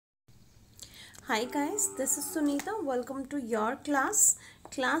Hi guys, this is Sunita. Welcome to your class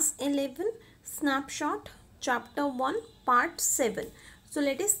 11 snapshot chapter 1 part 7. So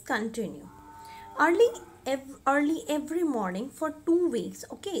let us continue. Early early every morning for 2 weeks.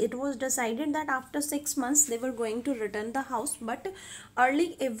 Okay, it was decided that after 6 months they were going to return the house, but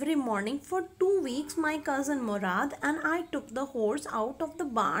early every morning for 2 weeks my cousin Murad and I took the horse out of the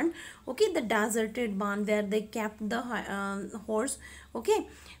barn. Okay, the deserted barn where they kept the horse. Okay,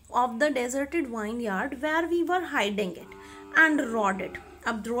 of the deserted vineyard where we were hiding it and rode it.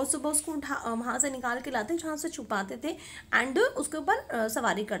 अब रोज सुबह उसको वहाँ से निकाल के लाते जहाँ से छुपाते थे एंड उसके ऊपर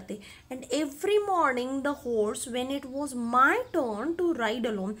सवारी करते and every morning the horse when it was my turn to ride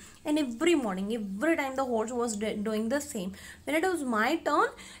alone and every morning every time the horse was doing the same when it was my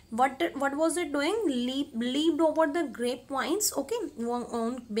turn what was it doing leaped over the grapevines. Okay, वो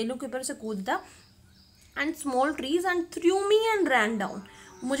उन बेलों के ऊपर से कूदता and small trees and threw me and ran down.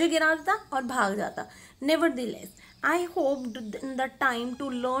 मुझे गिरा देता और भाग जाता. Nevertheless, I hoped in the time to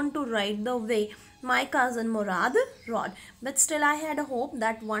learn to ride the way my cousin Murad rode. But still, I had a hope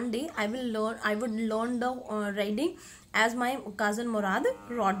that one day I would learn the riding as my cousin Murad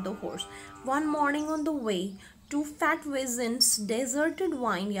rode the horse. One morning on the way to Fat Vizin's deserted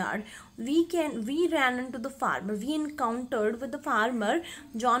vineyard, we ran into the farmer. We encountered with the farmer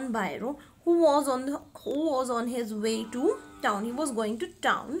John Byro, who was on his way to town. He was going to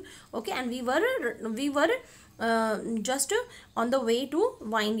town. Okay, and we were just on the way to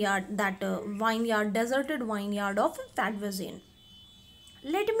deserted vineyard of Fat Vizin.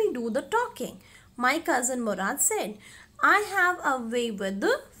 Let me do the talking, my cousin Murad said. I have a way with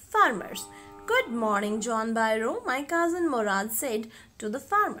the farmers. Good morning, John Byro, my cousin Murad said to the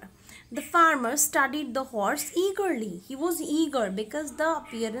farmer. The farmer studied the horse eagerly. He was eager because the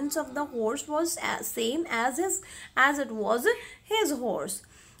appearance of the horse was same as it was his horse.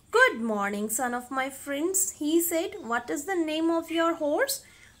 Good morning, son of my friends, he said. What is the name of your horse?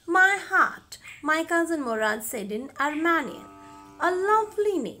 My heart, my cousin Murad said in Armenian. A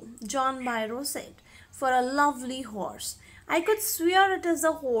lovely name, John Byro said, for a lovely horse. I could swear it is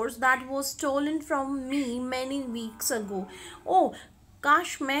a horse that was stolen from me many weeks ago. Oh,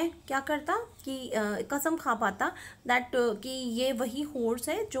 काश मैं क्या करता कि कसम खा पाता that कि ये वही हॉर्स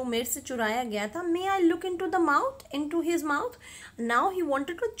है जो मेरे से चुराया गया था. मे I look into his mouth. Now he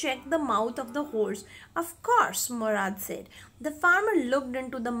wanted to check the mouth of the horse. Of course, Murad said. The farmer looked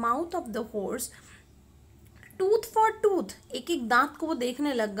into the mouth of the horse. Tooth for tooth, एक एक दांत को वो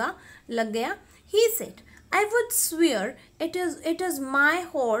देखने लग गया. He said, I would swear it is my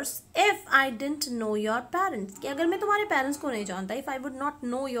horse if I didn't know your parents. कि अगर मैं तुम्हारे parents को नहीं जानता, if I would not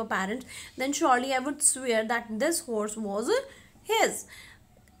know your parents, then surely I would swear that this horse was his.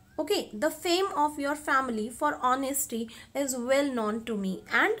 Okay, the fame of your family for honesty is well known to me.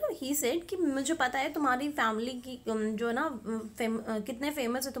 And he said कि मुझे पता है तुम्हारी family की जो ना कितने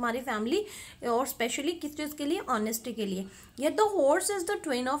famous है तुम्हारी फैमिली, और स्पेशली किस चीज़ के लिए, ऑनेस्टी के लिए. Yet the horse is the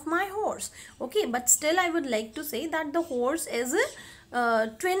twin of my horse. Okay, but still I would like to say that the horse is a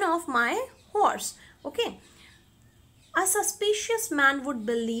twin of my horse. Okay. A suspicious man would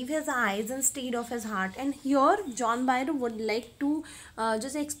believe his eyes instead of his heart. And here John Byro would like to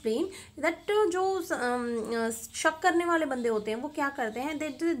just explain that जो शक करने वाले बंदे होते हैं वो क्या करते हैं, they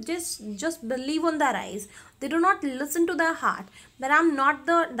just believe on their eyes. They do not listen to their heart. But I'm not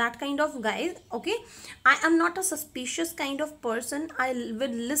that kind of guy. Okay, I am not a suspicious kind of person. I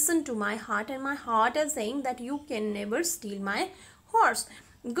will listen to my heart, and my heart is saying that you can never steal my horse.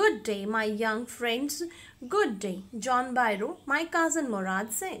 Good day, my young friends. Good day, John Byro, my cousin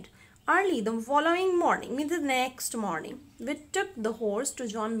Murad said. Early the following morning, means the next morning, we took the horse to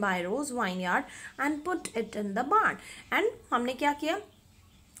John Byro's vineyard and put it in the barn. And हमने क्या किया,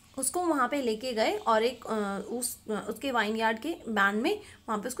 उसको वहाँ पे लेके गए और एक उसके वाइनयार्ड के बैन में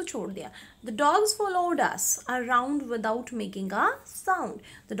वहाँ पे उसको छोड़ दिया. The dogs followed us around without making a sound.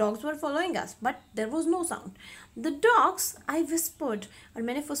 The dogs were following us, but there was no sound. The dogs, I whispered, और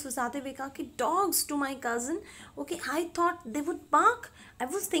मैंने फुसफुसाते हुए कहा कि dogs to my cousin. Okay, I thought they would bark. I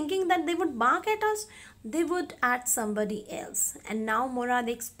was thinking that they would bark at us. They would at somebody else. And now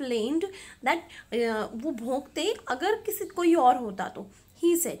Murad explained that वो भौंकते अगर किसी कोई और होता तो.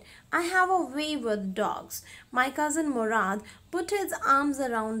 He said, I have a way with dogs. My cousin Murad put his arms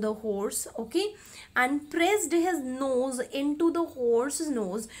around the horse, okay, and pressed his nose into the horse's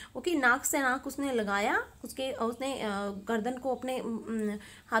nose. Okay, नाक से नाक उसने लगाया, उसने गर्दन को अपने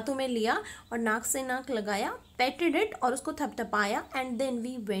हाथों में लिया और नाक से नाक लगाया, petted it और उसको थपथपाया, and then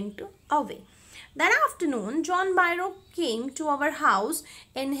we went away. That afternoon, John Byro came to our house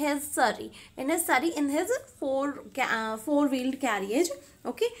in his surrey, in his four-wheeled carriage,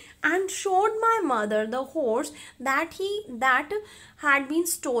 okay, and showed my mother the horse that had been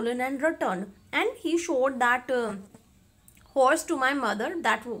stolen and returned. And he showed that horse to my mother,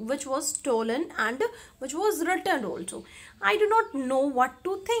 that which was stolen and which was returned also. I do not know what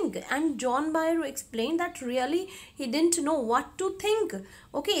to think. And John Byro explained that really he didn't know what to think.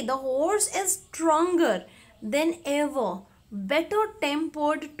 Okay, the horse is stronger than ever, better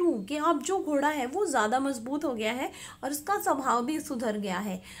tempered to, कि अब जो घोड़ा है वो ज़्यादा मजबूत हो गया है और उसका स्वभाव भी सुधर गया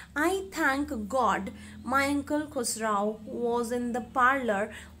है. आई thank God my uncle खुसराव was in the parlour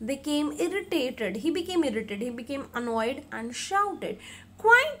became irritated. He became irritated. He became annoyed and shouted,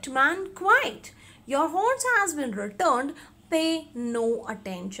 "Quiet, man, quiet! Your horse has been returned. Pay no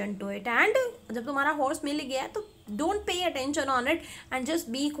attention to it." And जब तुम्हारा horse मिल गया तो don't pay attention on it and just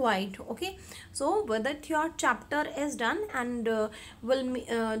be quiet. Okay, so with that your chapter is done, and we'll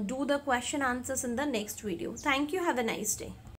do the question answers in the next video. Thank you. Have a nice day.